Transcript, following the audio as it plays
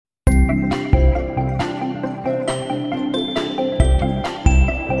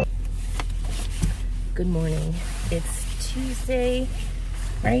Good morning. It's Tuesday,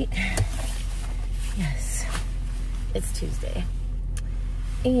 right? Yes, it's Tuesday.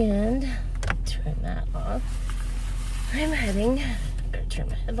 And turn that off. I'm heading, better turn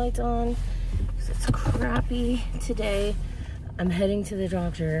my headlights on because it's crappy today. I'm heading to the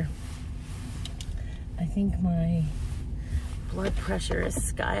doctor. I think my blood pressure is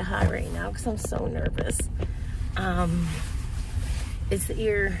sky high right now because I'm so nervous. It's the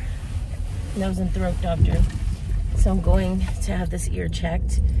ear, nose and throat doctor. So I'm going to have this ear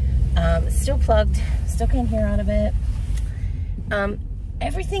checked. It's still plugged, still can't hear out of it.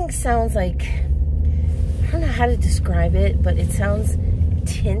 Everything sounds like, I don't know how to describe it, but it sounds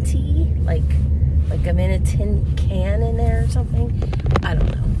tinty, like I'm in a tin can in there or something. I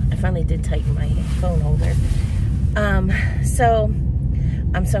don't know. I finally did tighten my phone holder. So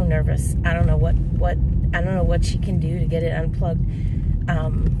I'm so nervous. I don't know what she can do to get it unplugged.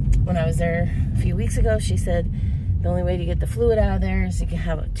 When I was there a few weeks ago, she said the only way to get the fluid out of there is you can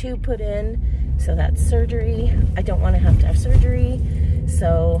have a tube put in. So that's surgery. I don't want to have surgery.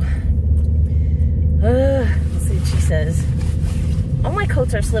 So let's see what she says. All my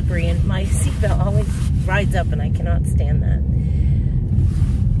coats are slippery and my seatbelt always rides up and I cannot stand that.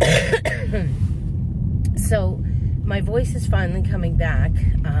 So my voice is finally coming back.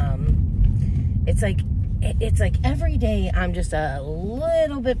 It's like every day I'm just a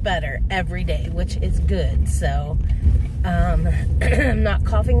little bit better every day, which is good. So I'm not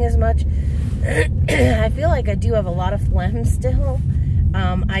coughing as much. I feel like I do have a lot of phlegm still.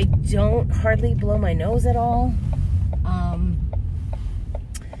 I don't hardly blow my nose at all.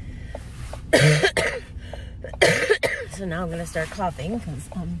 So now I'm gonna start coughing because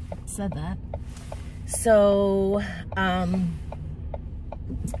said that. So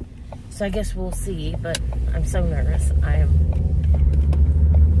I guess we'll see, but I'm so nervous. I am,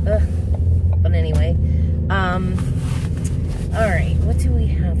 but anyway, all right, what do we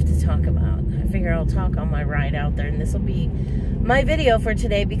have to talk about? I figure I'll talk on my ride out there, and this will be my video for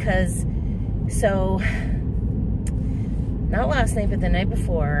today because, so, not last night, but the night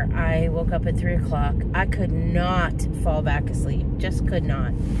before, I woke up at 3 o'clock. I could not fall back asleep, just could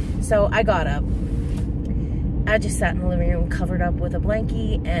not. So I got up. I just sat in the living room covered up with a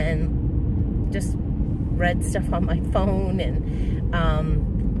blankie and just read stuff on my phone,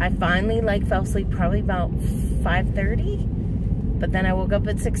 and I finally fell asleep probably about 5:30, but then I woke up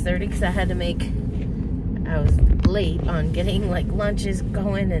at 6:30 because I was late on getting lunches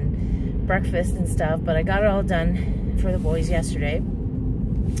going and breakfast and stuff, but I got it all done for the boys yesterday.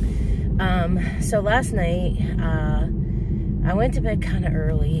 So last night I went to bed kind of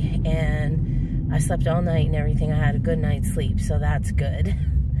early and I slept all night and everything. I had a good night's sleep, so that's good.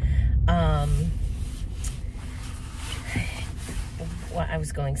 Well, I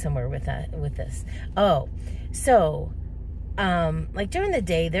was going somewhere with this. Oh, so, during the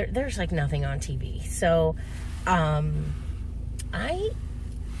day, there's nothing on TV. So, I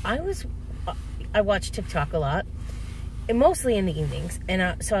watch TikTok a lot, and mostly in the evenings.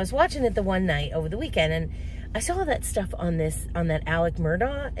 And so I was watching it the one night over the weekend, and I saw that stuff on that Alec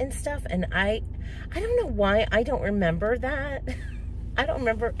Murdaugh and stuff, and I don't know why I don't remember that. I don't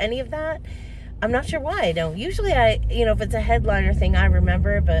remember any of that. I'm not sure why I don't. Usually if it's a headliner thing, I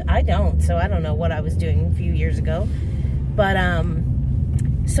remember it, but I don't. So I don't know what I was doing a few years ago. But,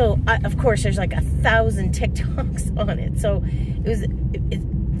 of course, there's 1,000 TikToks on it. So it's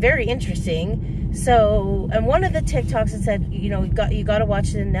very interesting. So, and one of the TikToks that said, you got to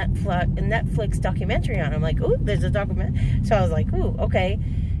watch the Netflix documentary on it. I'm like, ooh, there's a documentary. So I was like, ooh, okay.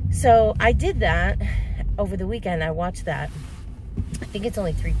 So I did that over the weekend. I watched that. I think it's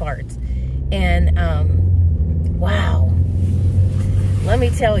only 3 parts. And, wow. Let me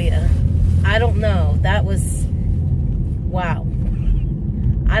tell you, I don't know. That was, wow.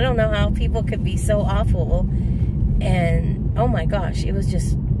 I don't know how people could be so awful. And, oh my gosh, it was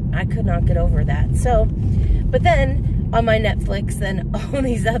just, I could not get over that. So, but then on my Netflix, then all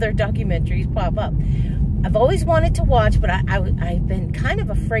these other documentaries pop up. I've always wanted to watch, but I've been kind of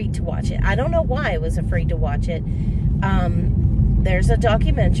afraid to watch it. I don't know why I was afraid to watch it. There's a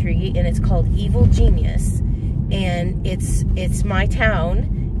documentary, and it's called Evil Genius, and it's my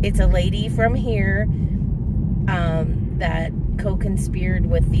town. It's a lady from here that co-conspired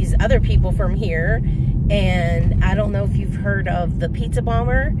with these other people from here, and I don't know if you've heard of the pizza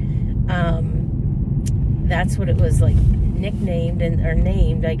bomber. That's what it was nicknamed or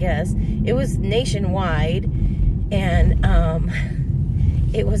named, I guess. It was nationwide, and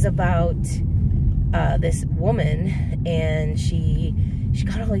it was about this woman, and she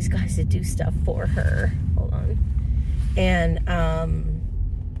got all these guys to do stuff for her. Hold on. And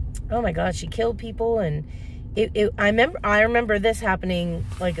oh my God, she killed people. And I remember this happening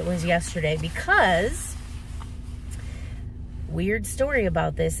like it was yesterday, because weird story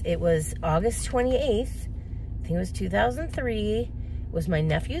about this. It was August 28th. I think it was 2003. It was my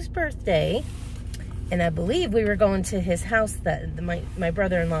nephew's birthday. And I believe we were going to his house, my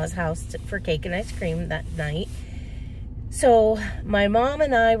brother-in-law's house, for cake and ice cream that night. So my mom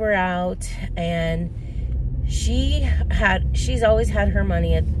and I were out, and she's always had her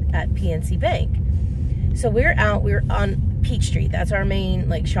money at PNC Bank. So we're out, we're on Peach Street. That's our main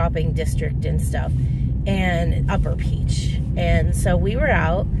like shopping district and stuff, and Upper Peach. And so we were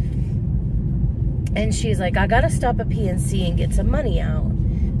out, and she's like, I gotta stop at PNC and get some money out.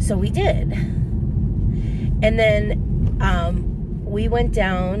 So we did. And then we went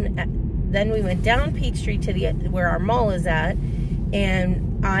down Peach Street to where our mall is at,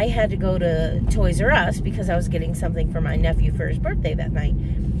 and I had to go to Toys R Us because I was getting something for my nephew for his birthday that night.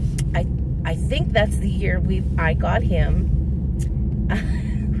 I think that's the year I got him.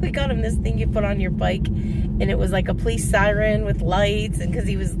 We got him this thing you put on your bike, and it was like a police siren with lights, and because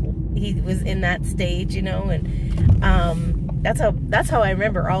he was in that stage, you know, and that's how I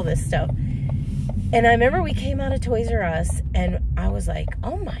remember all this stuff. And I remember we came out of Toys R Us, and I was like,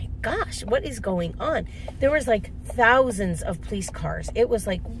 oh my gosh, what is going on? There was like thousands of police cars. It was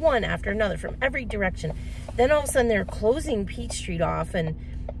like one after another from every direction. Then all of a sudden they're closing Peach Street off, and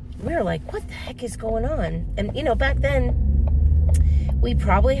we were like, what the heck is going on? And you know, back then we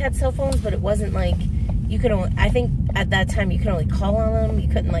probably had cell phones, but it wasn't like you could only, I think at that time you could only call on them. You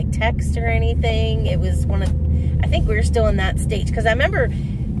couldn't like text or anything. It was I think we were still in that stage, because I remember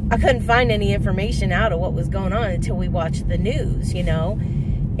I couldn't find any information out of what was going on until we watched the news, you know.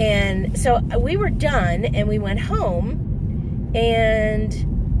 And so we were done, and we went home, and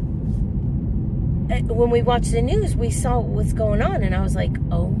when we watched the news, we saw what was going on, and I was like,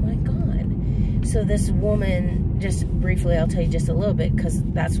 oh my God. So this woman, just briefly, I'll tell you just a little bit, because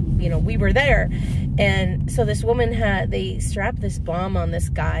that's, you know, we were there. And so this woman they strapped this bomb on this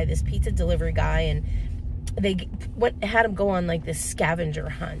guy, this pizza delivery guy, and they had him go on like this scavenger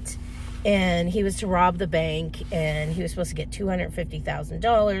hunt, and he was to rob the bank, and he was supposed to get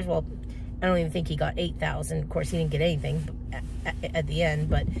 $250,000. Well, I don't even think he got $8,000. Of course, he didn't get anything at the end,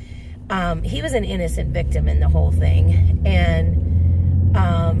 but he was an innocent victim in the whole thing. And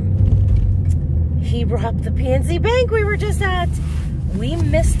he robbed the PNC Bank we were just at. We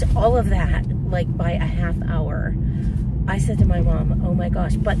missed all of that like by a half hour. I said to my mom, oh my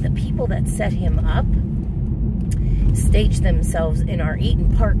gosh, but the people that set him up staged themselves in our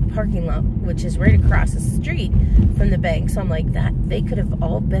Eaton Park parking lot, which is right across the street from the bank. So I'm like, that they could have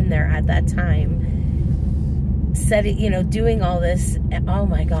all been there at that time, you know, doing all this. Oh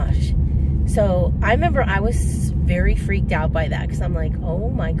my gosh. So I remember I was very freaked out by that, because I'm like, oh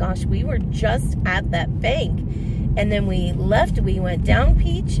my gosh, we were just at that bank, and then we left. We went down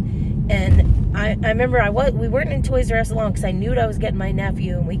Peach, and I remember we weren't in Toys R Us long, because I knew I was getting my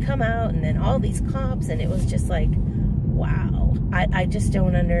nephew, and we come out, and then all these cops, and it was just like, wow. I just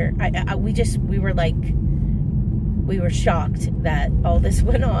don't we were shocked that all this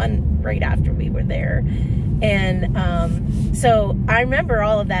went on right after we were there. And so I remember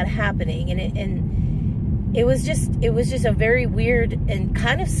all of that happening, and it was just a very weird and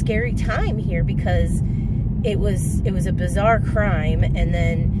kind of scary time here, because it was a bizarre crime. And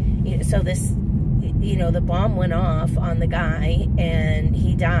then, you know, so this, you know, the bomb went off on the guy, and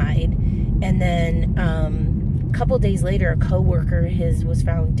he died. And then a couple days later, a co-worker his was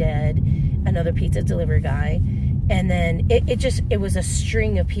found dead, another pizza delivery guy. And then it was a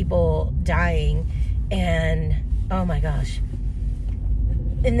string of people dying. And oh my gosh.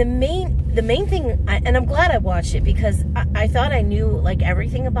 And the main thing, and I'm glad I watched it, because I thought I knew like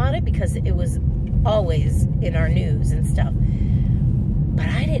everything about it, because it was always in our news and stuff. But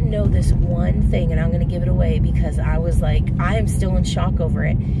I didn't know this one thing, and I'm going to give it away, because I was like, I am still in shock over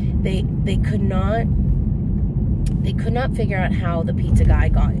it. They could not figure out how the pizza guy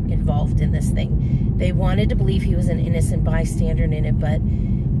got involved in this thing. They wanted to believe he was an innocent bystander in it, but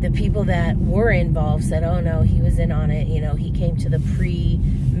the people that were involved said, oh no, he was in on it. You know, he came to the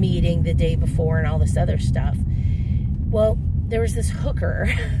pre-meeting the day before and all this other stuff. Well, there was this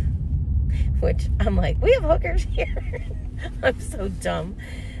hooker, which I'm like, we have hookers here. I'm so dumb.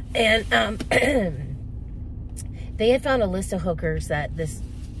 And they had found a list of hookers that this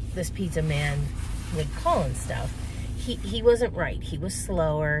pizza man would call and stuff. He wasn't right. He was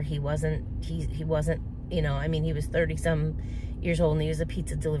slower. He wasn't, you know, I mean, he was 30-some years old, and he was a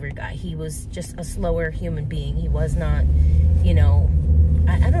pizza delivery guy. He was just a slower human being. He was not, you know,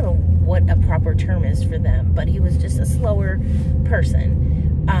 I don't know what a proper term is for them, but he was just a slower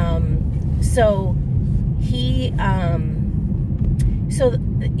person. So he,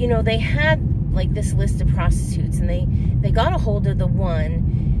 you know, they had like this list of prostitutes, and they got a hold of the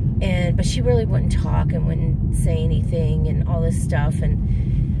one, but she really wouldn't talk and wouldn't say anything and all this stuff. And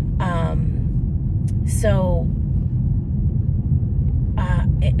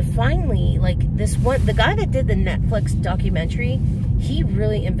finally, like the guy that did the Netflix documentary, he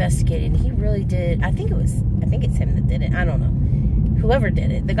really investigated. He really did. I think it's him that did it. I don't know. Whoever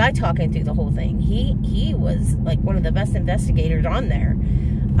did it, the guy talking through the whole thing, he was like one of the best investigators on there.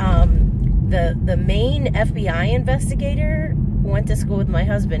 The main FBI investigator went to school with my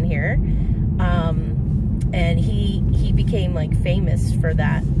husband here, and he became like famous for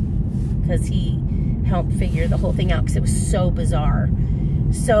that because he helped figure the whole thing out because it was so bizarre.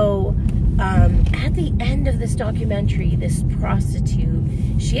 So at the end of this documentary, this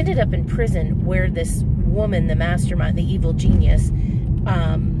prostitute, she ended up in prison where this woman, the mastermind, the evil genius,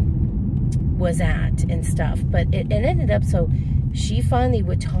 was at and stuff. But it ended up, so she finally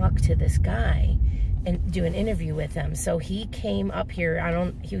would talk to this guy and do an interview with him. So he came up here.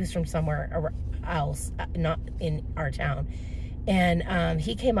 He was from somewhere else, not in our town. And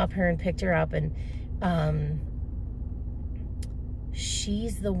he came up here and picked her up, and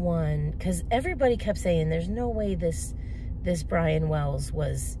she's the one, because everybody kept saying there's no way this Brian Wells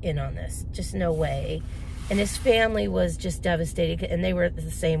was in on this, just no way. And his family was just devastated, and they were the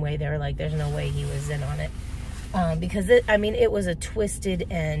same way. They were like, there's no way he was in on it, because it was a twisted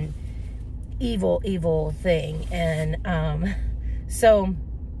and evil thing. And so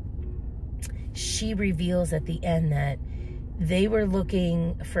she reveals at the end that they were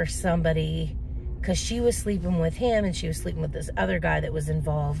looking for somebody, because she was sleeping with him and she was sleeping with this other guy that was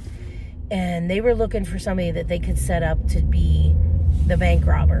involved. And they were looking for somebody that they could set up to be the bank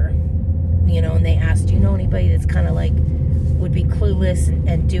robber. You know, and they asked, do you know anybody that's kind of like, would be clueless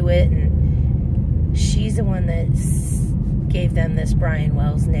and do it? And she's the one that gave them this Brian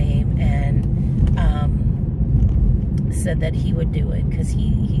Wells name, and said that he would do it because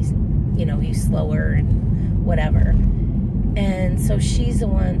he's, you know, he's slower and whatever. And so she's the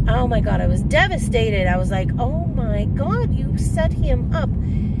one. Oh my God, I was devastated. I was like, oh my God, you set him up.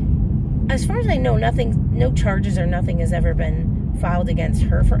 As far as I know, no charges or nothing has ever been filed against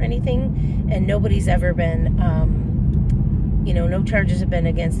her for anything. And nobody's ever been, you know, no charges have been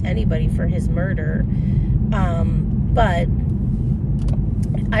against anybody for his murder. But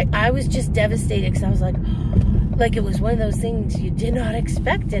I was just devastated because I was like it was one of those things you did not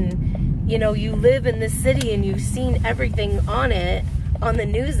expect. And you know, you live in this city and you've seen everything on it, on the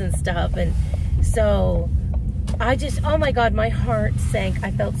news and stuff. And so I just, oh my God, my heart sank.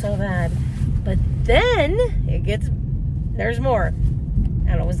 I felt so bad. But then there's more.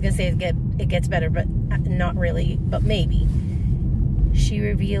 I was going to say it gets better, but not really, but maybe. She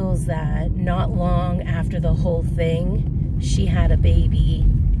reveals that not long after the whole thing, she had a baby,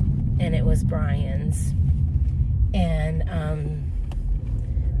 and it was Brian's. And,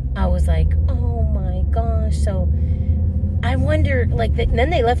 I was like, oh my gosh. So I wonder, like, then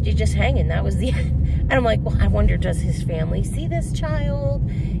they left you just hanging. That was the end. And I'm like, well, I wonder, does his family see this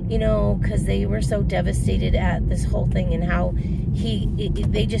child? You know, because they were so devastated at this whole thing and how they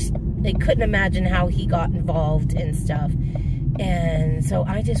couldn't imagine how he got involved and stuff. And so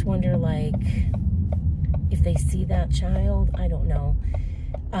I just wonder, like, if they see that child. I don't know.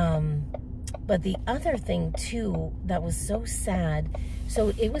 But the other thing too that was so sad,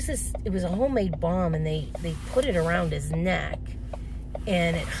 so it was a homemade bomb, and they put it around his neck,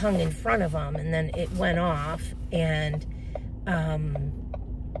 and it hung in front of him, and then it went off. And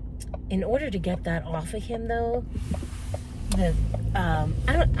in order to get that off of him, though, I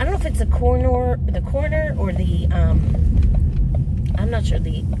don't know if it's the coroner or the I'm not sure,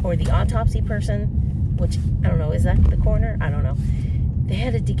 or the autopsy person, which I don't know, is that the coroner? I don't know. They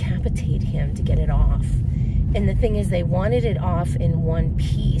had to decapitate him to get it off. And the thing is, they wanted it off in one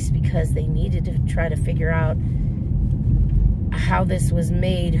piece because they needed to try to figure out how this was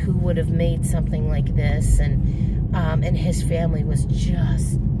made, who would have made something like this. And his family was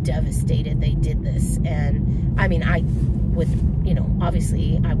just devastated they did this. And I mean, I would, you know,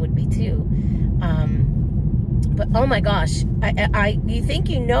 obviously I would be too. But oh my gosh, you think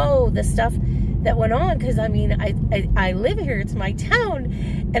you know the stuff that went on, because I mean, I live here, it's my town,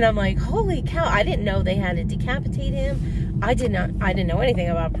 and I'm like, holy cow, I didn't know they had to decapitate him. I didn't know anything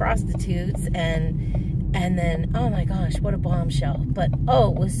about prostitutes. And then, oh my gosh, what a bombshell. But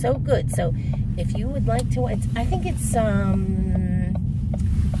oh, it was so good. So if you would like to, I think it's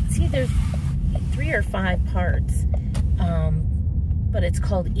either 3 or 5 parts, but it's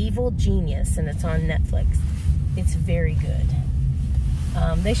called Evil Genius, and it's on Netflix. It's very good.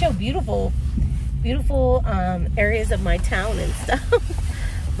 They show beautiful areas of my town and stuff.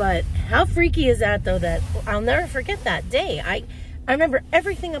 But how freaky is that, though, that I'll never forget that day. I remember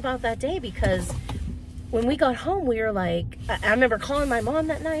everything about that day, because when we got home, we were like, I remember calling my mom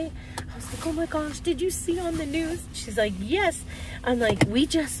that night. I was like, oh my gosh, did you see on the news? She's like, yes. I'm like, we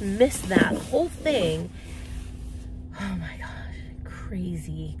just missed that whole thing. Oh my gosh,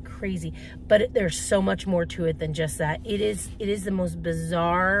 crazy. But there's so much more to it than just that. It is the most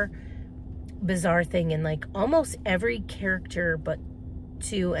bizarre thing. And like almost every character but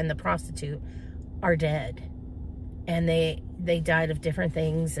two and the prostitute are dead. And they died of different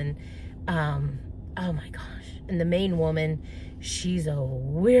things. And oh my gosh. And the main woman, she's a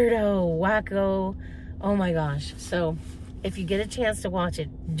weirdo, wacko. Oh my gosh. So if you get a chance to watch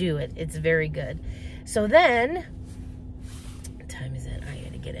it, do it. It's very good. So then, what time is it? I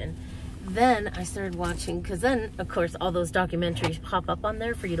gotta get in. Then I started watching, because then, of course, all those documentaries pop up on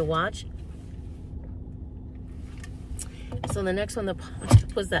there for you to watch. So the next one that popped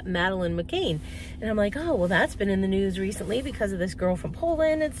up was that Madeleine McCann. And I'm like, oh, well, that's been in the news recently because of this girl from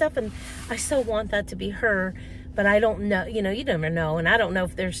Poland and stuff. And I still want that to be her. But I don't know, you never know. And I don't know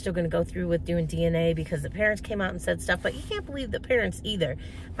if they're still going to go through with doing DNA, because the parents came out and said stuff. But you can't believe the parents either.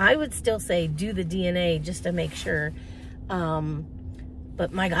 I would still say do the DNA just to make sure.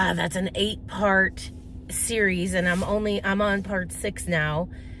 But my God, that's an 8-part series. And I'm on part 6 now.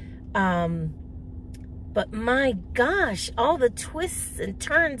 But my gosh, all the twists and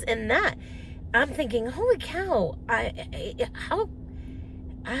turns in that. I'm thinking, holy cow,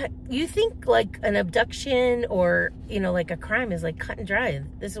 you think like an abduction or, like a crime is like cut and dry.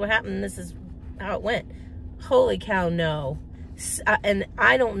 This is what happened. This is how it went. Holy cow, no. And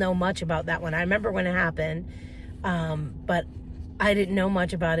I don't know much about that one. I remember when it happened, but I didn't know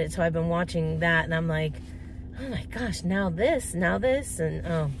much about it. So I've been watching that and I'm like, oh my gosh, now this.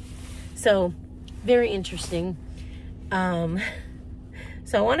 And so very interesting.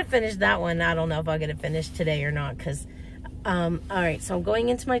 So I want to finish that one. I don't know if I'll get it finished today or not, because all right, so I'm going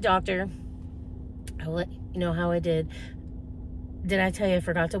into my doctor. I'll let you know how I did. Did I tell you I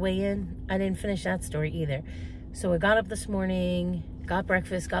forgot to weigh in? I didn't finish that story either. So I got up this morning, got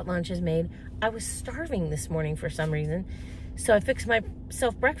breakfast, got lunches made. I was starving this morning for some reason. So I fixed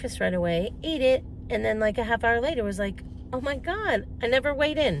myself breakfast right away, ate it, and then like a half hour later was like, oh my God, I never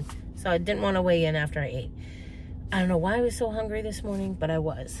weighed in. So I didn't want to weigh in after I ate. I don't know why I was so hungry this morning, but I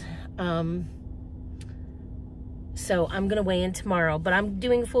was. So I'm going to weigh in tomorrow, but I'm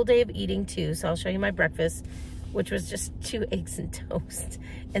doing a full day of eating too. So I'll show you my breakfast, which was just 2 eggs and toast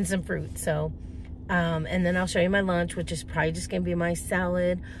and some fruit. So, and then I'll show you my lunch, which is probably just going to be my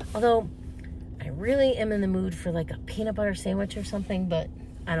salad. Although I really am in the mood for like a peanut butter sandwich or something, but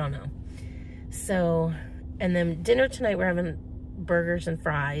I don't know. So, and then dinner tonight, we're having burgers and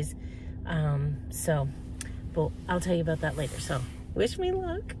fries. So, well, I'll tell you about that later. So wish me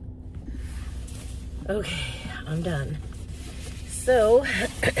luck. Okay, I'm done. So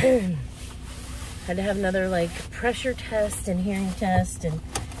had to have another like pressure test and hearing test, and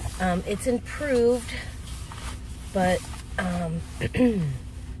it's improved, but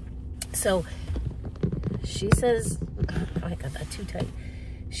so she says, oh, I got that too tight.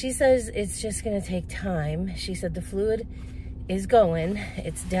 She says it's just gonna take time. She said the fluid is going,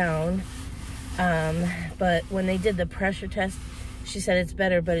 it's down, but when they did the pressure test, she said it's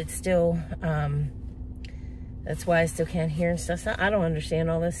better, but it's still that's why I still can't hear and stuff. So I don't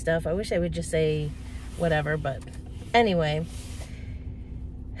understand all this stuff. I wish I would just say whatever, but anyway,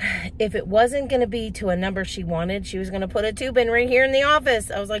 if it wasn't going to be to a number she wanted, she was going to put a tube in right here in the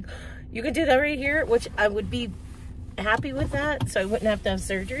office. I was like, you can do that right here, which I would be happy with that, so I wouldn't have to have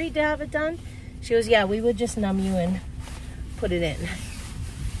surgery to have it done. She goes, yeah, we would just numb you and put it in.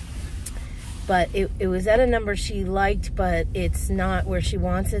 But it was at a number she liked, but it's not where she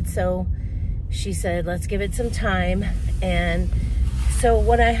wants it, so she said, let's give it some time. And so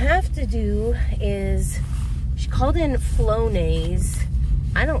what I have to do is, she called in Flonase.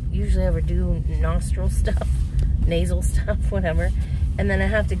 I don't usually ever do nostril stuff, nasal stuff, whatever. And then I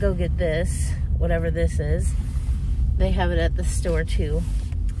have to go get this, whatever this is. They have it at the store too.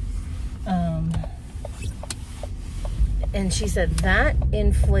 And she said that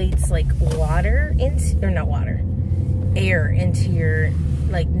inflates like water into, or not water, air into your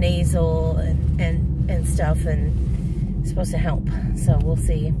like nasal and stuff, and it's supposed to help. So we'll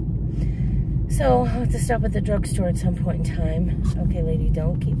see. So I'll have to stop at the drugstore at some point in time. Okay, lady,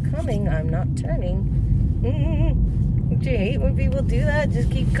 don't keep coming. I'm not turning. Don't you hate when people do that? Just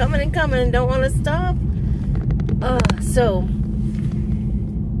keep coming and coming and don't want to stop. So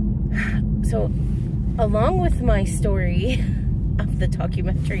along with my story, of the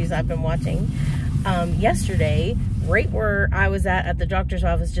documentaries I've been watching. Yesterday, right where I was at the doctor's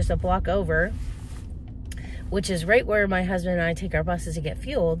office, just a block over, which is right where my husband and I take our buses to get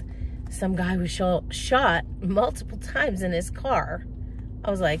fueled, some guy was shot multiple times in his car. I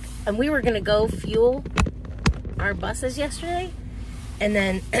was like, and we were going to go fuel our buses yesterday, and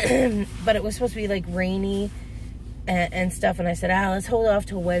then, but it was supposed to be like rainy and stuff, and I said, let's hold off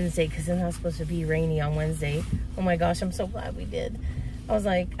till Wednesday, because it's not supposed to be rainy on Wednesday. Oh my gosh, I'm so glad we did. I was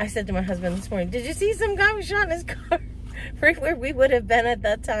like, I said to my husband this morning, did you see some guy was shot in his car right where we would have been at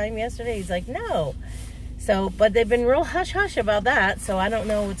that time yesterday? He's like, no. So, but they've been real hush-hush about that, so I don't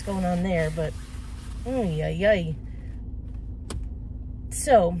know what's going on there, but, yay.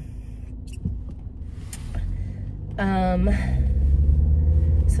 So,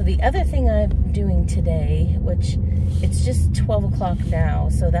 so the other thing I'm doing today, which it's just 12 o'clock now,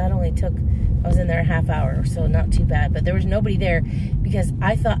 so that only took, I was in there a half hour, so not too bad, but there was nobody there because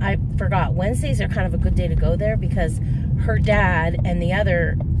I forgot, Wednesdays are kind of a good day to go there because her dad and the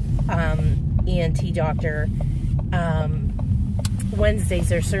other ENT doctor,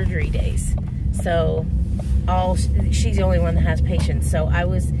 Wednesdays are surgery days, so she's the only one that has patients. So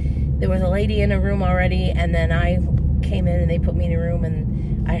there was a lady in a room already, and then I came in and they put me in a room,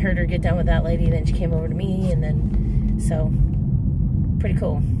 and I heard her get done with that lady, and then she came over to me, and then, so, pretty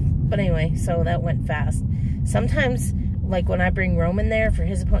cool. But anyway, so that went fast. Sometimes, like when I bring Roman there for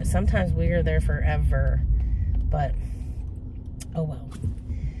his appointment, sometimes we are there forever, but, oh well.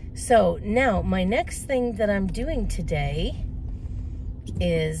 So, now, my next thing that I'm doing today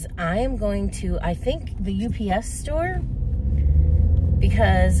is I am going to, I think, the UPS store,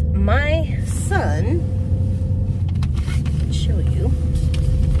 because my son, I'll show you,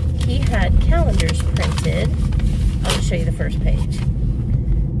 he had calendars printed. I'll just show you the first page.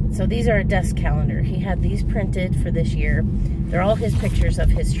 So these are a desk calendar. He had these printed for this year. They're all his pictures of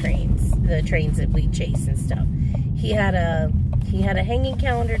his trains, the trains that we chase and stuff. He had a hanging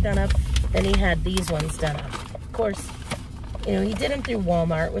calendar done up, then he had these ones done up. Of course, you know, he did them through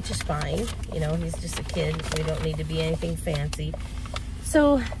Walmart, which is fine. You know, he's just a kid. We don't need to be anything fancy.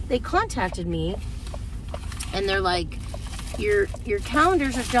 So they contacted me, and they're like, your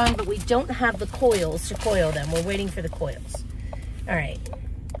calendars are done, but we don't have the coils to coil them. We're waiting for the coils. All right.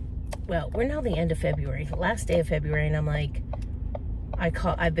 Well, we're now the end of February, the last day of February, and I'm like,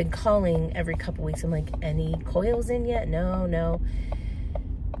 I've been calling every couple weeks. I'm like, any coils in yet? No.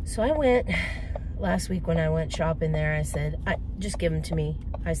 So I went last week when I went shopping there. I said, just give them to me.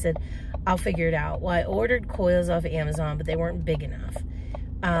 I said, I'll figure it out. Well, I ordered coils off of Amazon, but they weren't big enough.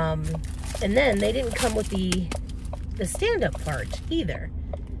 And then they didn't come with the stand-up part either.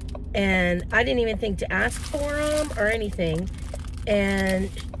 And I didn't even think to ask for them or anything.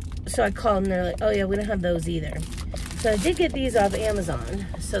 And so I called, and they're like, oh yeah, we don't have those either. So I did get these off Amazon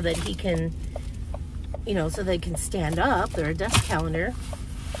so that he can, you know, so they can stand up. They're a desk calendar.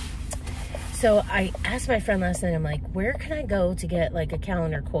 So I asked my friend last night, I'm like, where can I go to get like a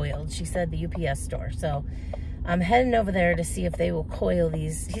calendar coiled? She said the UPS store. So I'm heading over there to see if they will coil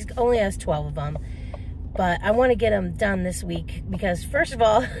these. He only has 12 of them. But I want to get them done this week because, first of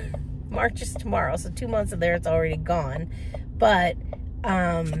all, March is tomorrow. So 2 months of there, it's already gone. But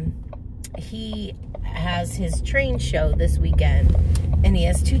he has his train show this weekend. And he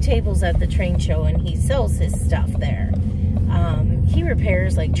has 2 tables at the train show, and he sells his stuff there. He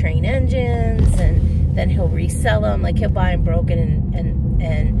repairs like train engines, and then he'll resell them. Like he'll buy them broken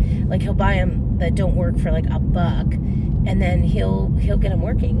and like he'll buy them that don't work for like $1, and then he'll get them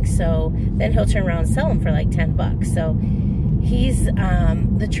working. So then he'll turn around and sell them for like $10. So he's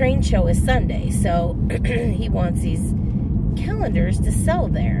the train show is Sunday, so he wants these calendars to sell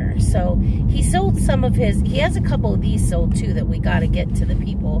there. So he sold some of his. He has a couple of these sold too that we got to get to the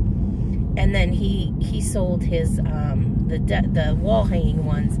people. And then he sold his the wall hanging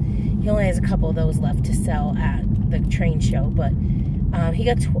ones. He only has a couple of those left to sell at the train show, but he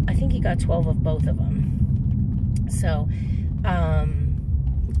got I think he got 12 of both of them. So so I'm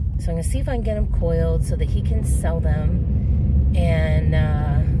gonna see if I can get them coiled so that he can sell them and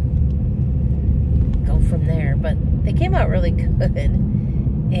go from there. But they came out really good,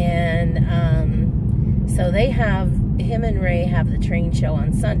 and so they have. Him and Ray have the train show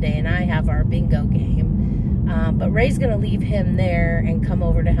on Sunday, and I have our bingo game. But Ray's going to leave him there and come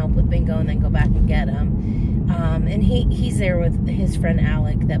over to help with bingo and then go back and get him. And he's there with his friend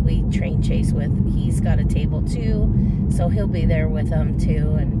Alec that we train chase with. He's got a table too, so he'll be there with them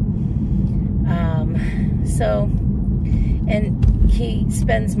too. And so, and he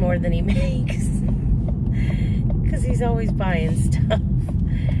spends more than he makes because he's always buying stuff.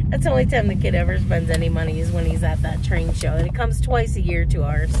 That's the only time the kid ever spends any money is when he's at that train show. And it comes twice a year to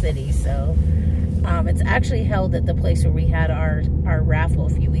our city. So it's actually held at the place where we had our raffle a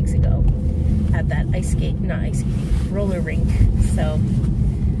few weeks ago. At that roller rink. So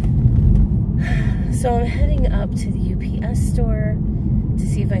I'm heading up to the UPS store to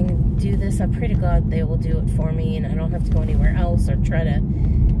see if I can do this. I pray to God they will do it for me and I don't have to go anywhere else or try to.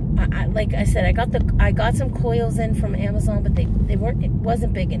 Like I said, I got some coils in from Amazon, but it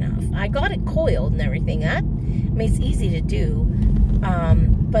wasn't big enough. I got it coiled and everything. It's easy to do,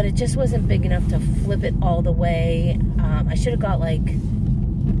 but it just wasn't big enough to flip it all the way. I should have got like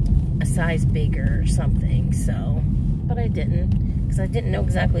a size bigger or something. So, but I didn't because I didn't know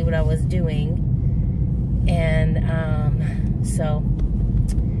exactly what I was doing. And so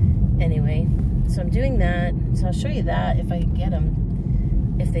anyway, so I'm doing that. So I'll show you that if I can get them.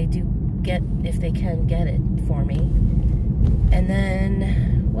 If they can get it for me. And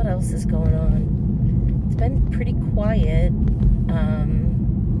then what else is going on? It's been pretty quiet.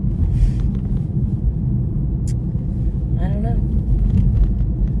 I don't know.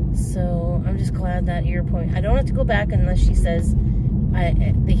 So I'm just glad that ear point. I don't have to go back unless she says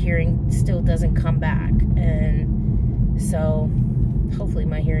the hearing still doesn't come back. And so hopefully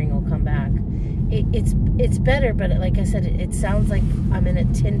my hearing will come back. It's better, but like I said, it sounds like I'm in a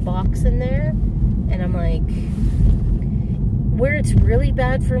tin box in there, and I'm like, where it's really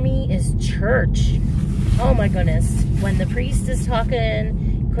bad for me is church. Oh my goodness, when the priest is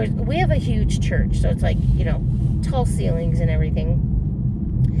talking, of course, we have a huge church, so it's like, you know, tall ceilings and everything.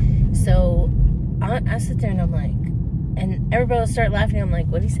 So I sit there and I'm like, and everybody will start laughing. I'm like,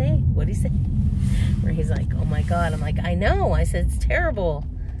 what'd he say? What'd he say? Where he's like, oh my God. I'm like, I know. I said, it's terrible.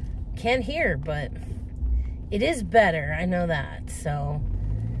 Can't hear, but it is better. I know that. So,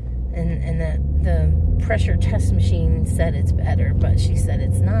 and the pressure test machine said it's better, but she said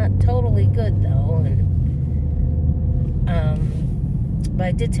it's not totally good though. And but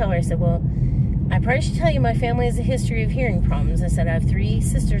I did tell her, I said, well, I probably should tell you my family has a history of hearing problems. I said, I have 3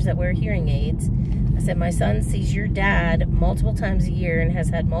 sisters that wear hearing aids. I said, my son sees your dad multiple times a year and has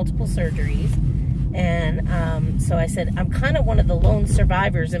had multiple surgeries. And so I said, I'm kind of one of the lone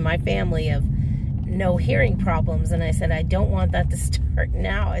survivors in my family of no hearing problems. And I said, I don't want that to start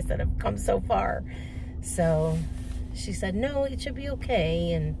now. I said, I've come so far. So she said, no, it should be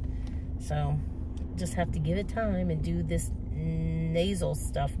okay. And so just have to give it time and do this nasal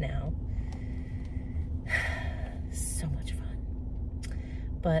stuff now. So much fun.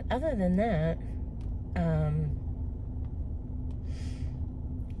 But other than that,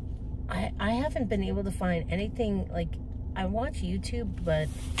 I haven't been able to find anything. Like, I watch YouTube, but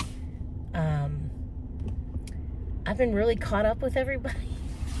I've been really caught up with everybody.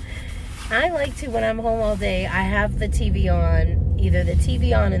 I like to, when I'm home all day, I have the TV on, either the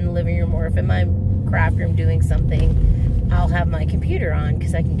TV on in the living room, or if in my craft room doing something, I'll have my computer on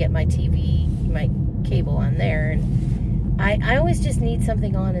because I can get my TV, my cable on there. And I always just need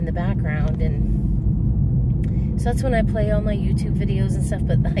something on in the background, and so that's when I play all my YouTube videos and stuff.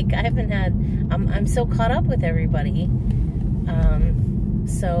 But like, I haven't had, I'm so caught up with everybody.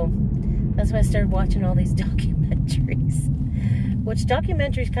 So that's why I started watching all these documentaries, which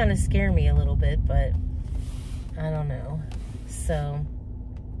documentaries kind of scare me a little bit, but I don't know. So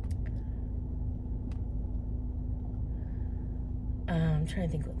I'm trying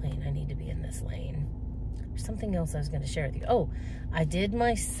to think what lane I need to be in. This lane. There's something else I was going to share with you. Oh, I did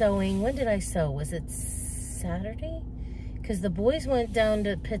my sewing. When did I sew? Was it Saturday? Because the boys went down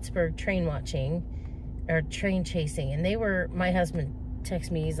to Pittsburgh train watching, or train chasing, and they were, my husband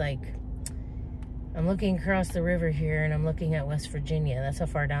texted me, he's like, I'm looking across the river here and I'm looking at West Virginia. That's how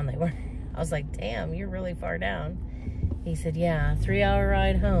far down they were. I was like, damn, you're really far down. He said, yeah, 3-hour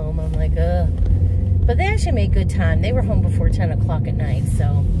ride home. I'm like, ugh. But they actually made good time. They were home before 10 o'clock at night, so,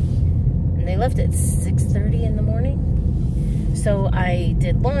 and they left at 6:30 in the morning. So I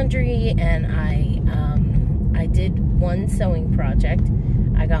did laundry, and I did one sewing project.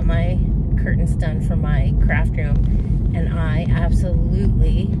 I got my curtains done for my craft room, and I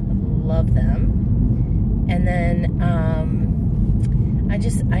absolutely love them. And then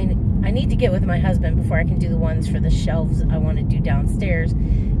I need to get with my husband before I can do the ones for the shelves I want to do downstairs,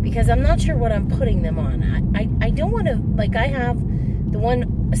 because I'm not sure what I'm putting them on. I don't want to, like, I have the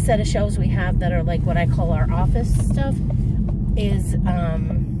one set of shelves we have that are like what I call our office stuff is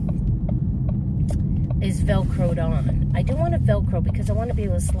Velcroed on. I don't want to Velcro because I want to be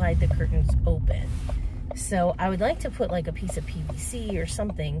able to slide the curtains open. So I would like to put like a piece of PVC or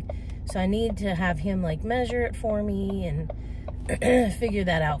something. So I need to have him like measure it for me and figure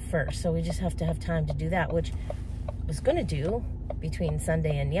that out first. So we just have to have time to do that, which was going to do between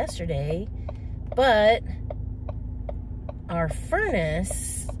Sunday and yesterday, but our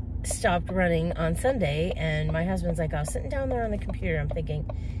furnace stopped running on Sunday, and my husband's like, I was sitting down there on the computer, I'm thinking,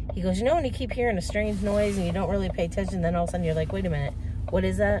 he goes, you know when you keep hearing a strange noise and you don't really pay attention, then all of a sudden you're like, wait a minute, what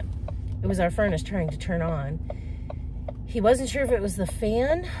is that? It was our furnace trying to turn on. He wasn't sure if it was the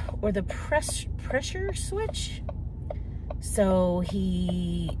fan or the pressure switch. So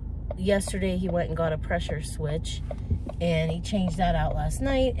yesterday he went and got a pressure switch, and he changed that out last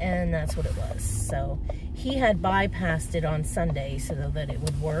night, and that's what it was. So he had bypassed it on Sunday so that it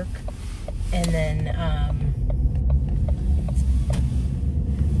would work. And then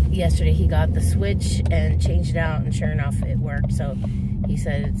yesterday he got the switch and changed it out, and sure enough it worked. So he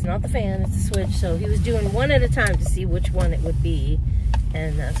said it's not the fan, it's the switch. So he was doing one at a time to see which one it would be,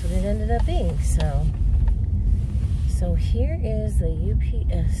 and that's what it ended up being. So here is the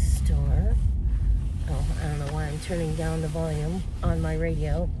UPS store. Oh, I don't know why I'm turning down the volume on my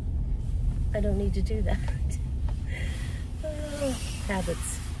radio. I don't need to do that.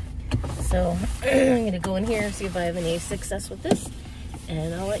 Habits. So I'm going to go in here and see if I have any success with this,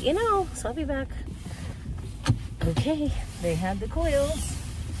 and I'll let you know. So I'll be back. Okay, they had the coils,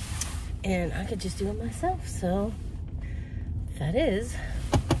 and I could just do it myself. So that is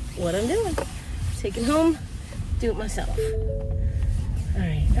what I'm doing. Taking home, do it myself. All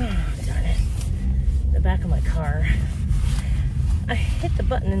right. Oh, darn it. The back of my car. I hit the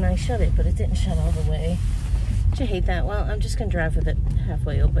button and I shut it, but it didn't shut all the way. Don't you hate that? Well, I'm just gonna drive with it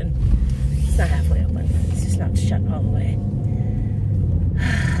halfway open. It's not halfway open. It's just not shut all the way.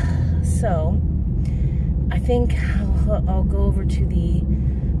 So, I think I'll go over to the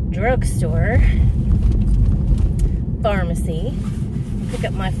drugstore, pharmacy, pick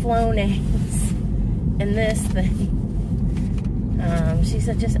up my Flonase and this thing. She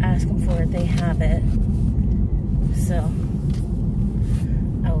said just ask them for it, they have it. So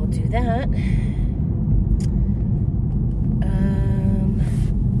I will do that.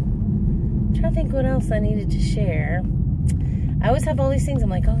 Trying to think what else I needed to share. I always have all these things, I'm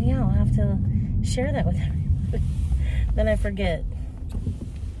like, oh yeah, I'll have to share that with everybody. Then I forget.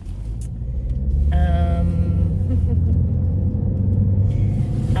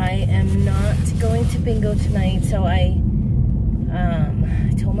 I am not going to bingo tonight, so I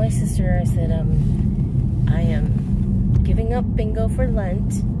told my sister, I said, I am giving up bingo for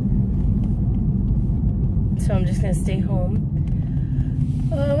Lent, so I'm just gonna stay home.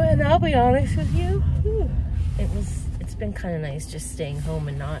 And I'll be honest with you, it's been kind of nice just staying home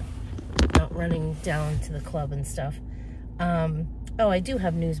and not running down to the club and stuff. Oh, I do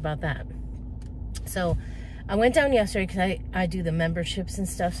have news about that. So I went down yesterday because I do the memberships and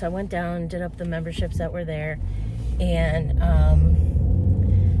stuff. So I went down and did up the memberships that were there. And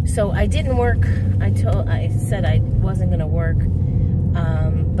so I didn't work. I said I wasn't going to work.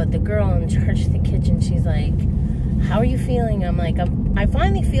 But the girl in charge of the kitchen, she's like, how are you feeling? I'm like, I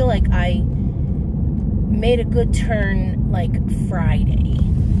finally feel like I made a good turn like Friday.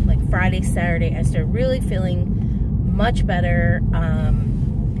 Like Friday, Saturday, I started really feeling much better.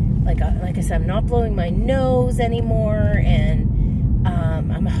 Like I said, I'm not blowing my nose anymore, and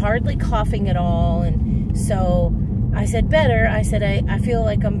I'm hardly coughing at all. And so I said, better. I said, I feel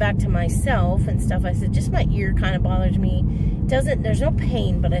like I'm back to myself and stuff. I said, just my ear kind of bothers me. There's no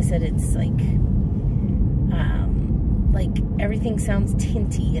pain, but I said it's like everything sounds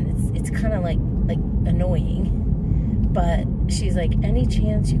tinty, and it's kind of like annoying. But she's like, any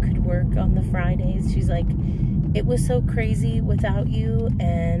chance you could work on the Fridays? She's like, it was so crazy without you,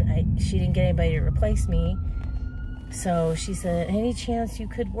 and she didn't get anybody to replace me. So she said, any chance you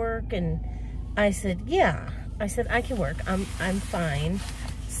could work? And I said, yeah. I said, I can work. I'm fine.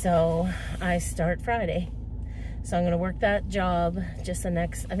 So I start Friday. So I'm going to work that job just the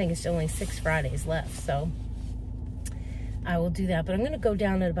next, I think it's only 6 Fridays left. So I will do that. But I'm going to go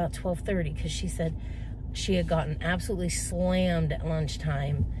down at about 12:30 because she said she had gotten absolutely slammed at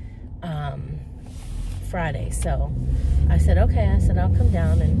lunchtime Friday. So I said, okay. I said, I'll come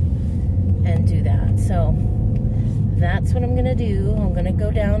down and do that. So that's what I'm going to do. I'm going to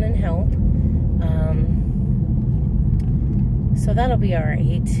go down and help. So that'll be all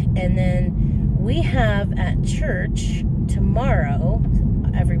right. And then we have at church tomorrow,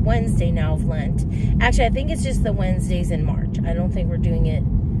 every Wednesday now of Lent. Actually, I think it's just the Wednesdays in March. I don't think we're doing it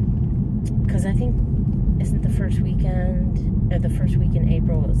because I think, isn't the first weekend, or the first week in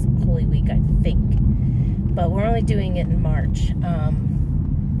April is Holy Week, I think. But we're only doing it in March.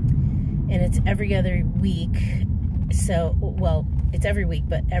 And it's every other week. So, well, it's every week,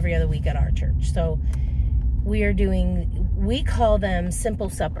 but every other week at our church. So we are doing, we call them simple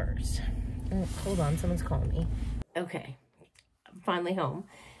suppers. Oh, hold on, someone's calling me. Okay, I'm finally home.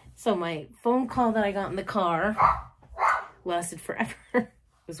 So my phone call that I got in the car lasted forever. It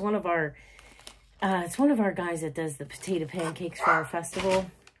was one of our, it's one of our guys that does the potato pancakes for our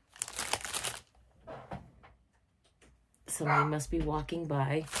festival. Somebody must be walking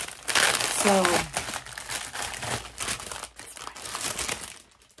by.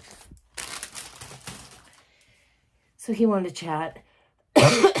 So he wanted to chat.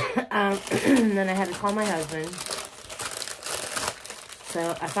 And then I had to call my husband.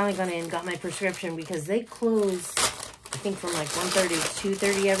 So I finally got in, got my prescription because they close, I think, from like 1:30 to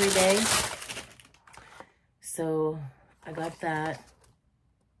 2:30 every day. So I got that.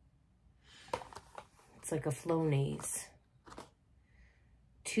 It's like a Flonase.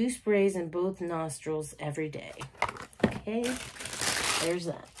 2 sprays in both nostrils every day. Okay, there's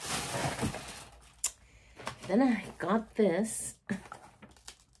that. Then I got this.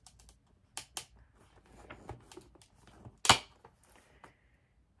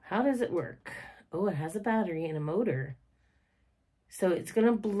 How does it work? Oh, it has a battery and a motor. So it's going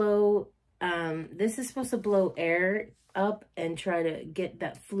to blow, this is supposed to blow air up and try to get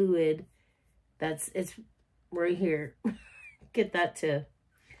that fluid it's right here. Get that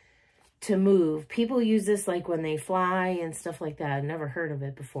to move. People use this like when they fly and stuff like that. I've never heard of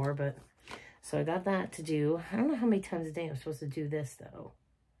it before, but so I got that to do. I don't know how many times a day I'm supposed to do this though.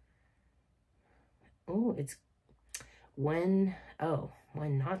 Oh, it's when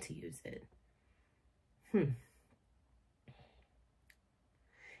not to use it.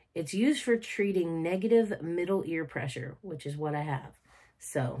 It's used for treating negative middle ear pressure, which is what I have.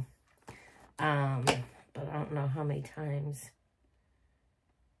 So, but I don't know how many times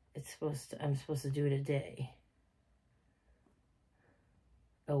I'm supposed to do it a day.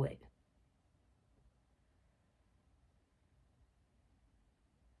 Oh, wait.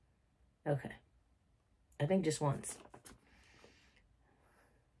 Okay. I think just once.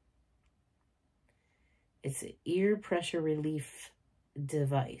 It's an ear pressure relief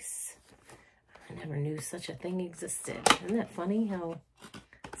device. I never knew such a thing existed. Isn't that funny how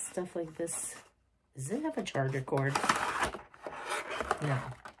stuff like this... Does it have a charger cord? No.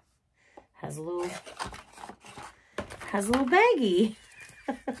 Has a little baggie.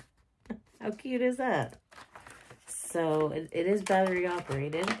 How cute is that? So it is battery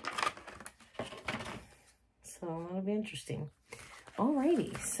operated. So that'll be interesting.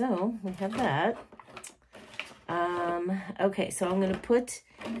 Alrighty, so we have that. Okay, so I'm gonna put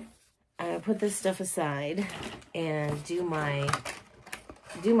this stuff aside and do my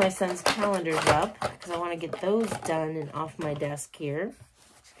son's calendars up because I want to get those done and off my desk here.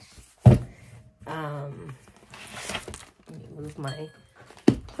 Let me move my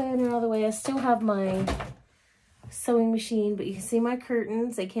planner out of the way. I still have my sewing machine, but you can see my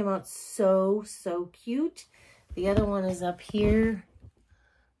curtains. They came out so cute. The other one is up here.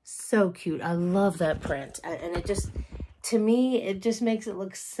 So cute. I love that print. And it just, to me, it just makes it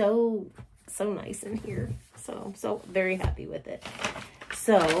look so nice in here. So I'm so very happy with it.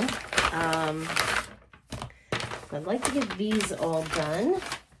 So, I'd like to get these all done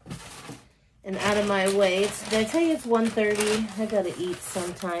and out of my way. Did I tell you it's 1:30? I gotta eat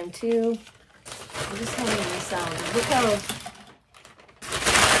sometime too. I'm just having my salad. Look how,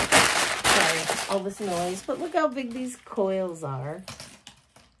 sorry, all this noise, but look how big these coils are.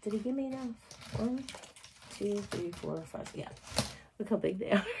 Did he give me enough? 1, 2, 3, 4, 5. Yeah. Look how big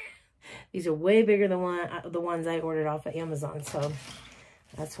they are. These are way bigger than the ones I ordered off of Amazon. So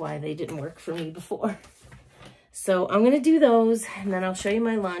that's why they didn't work for me before. So I'm going to do those. And then I'll show you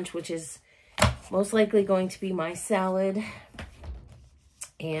my lunch, which is most likely going to be my salad.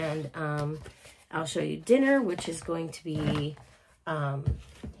 And I'll show you dinner, which is going to be fried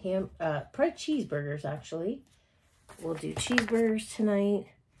cheeseburgers, actually. We'll do cheeseburgers tonight.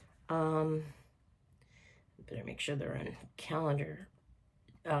 Better make sure they're in calendar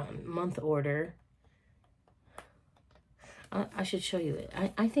month order. I should show you it.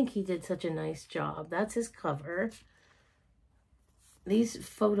 I think he did such a nice job. That's his cover. These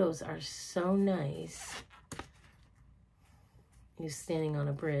photos are so nice. He's standing on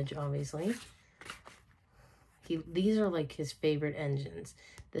a bridge, obviously. These are like his favorite engines.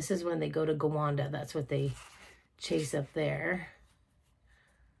 This is when they go to Gowanda. That's what they chase up there.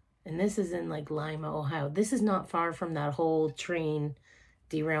 And this is in like Lima, Ohio. This is not far from that whole train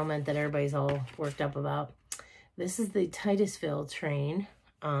derailment that everybody's all worked up about. This is the Titusville train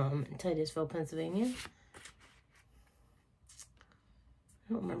in Titusville, Pennsylvania.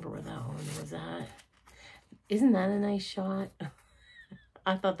 I don't remember where that one was at. Isn't that a nice shot?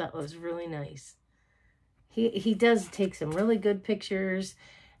 I thought that was really nice. He does take some really good pictures.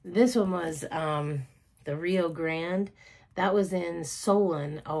 This one was the Rio Grande. That was in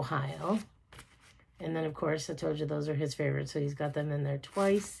Solon, Ohio. And then, of course, I told you those are his favorites, so he's got them in there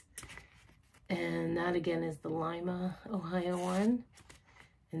twice. And that, again, is the Lima, Ohio one.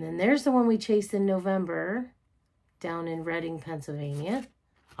 And then there's the one we chased in November down in Reading, Pennsylvania.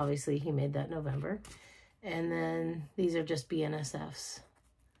 Obviously, he made that November. And then these are just BNSFs.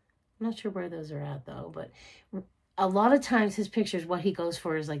 I'm not sure where those are at, though. But a lot of times his pictures, what he goes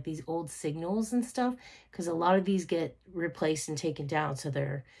for is like these old signals and stuff. Because a lot of these get replaced and taken down. So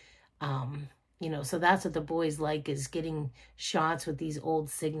they're, you know, so that's what the boys like, is getting shots with these old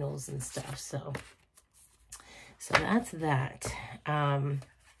signals and stuff. So that's that.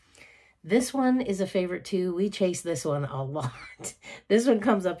 This one is a favorite too. We chase this one a lot. This one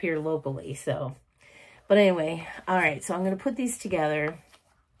comes up here locally, so. But anyway, all right, so I'm going to put these together.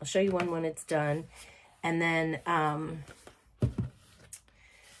 I'll show you one when it's done. And then, I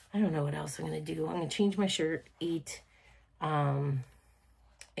don't know what else I'm going to do. I'm going to change my shirt, eat, and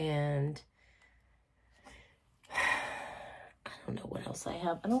I don't know what else I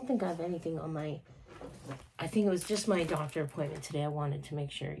have. I don't think I have anything on my, I think it was just my doctor appointment today. I wanted to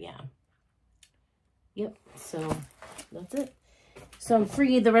make sure, yeah. Yep, so that's it. So I'm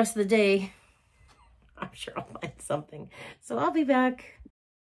free the rest of the day. I'm sure I'll find something. So I'll be back.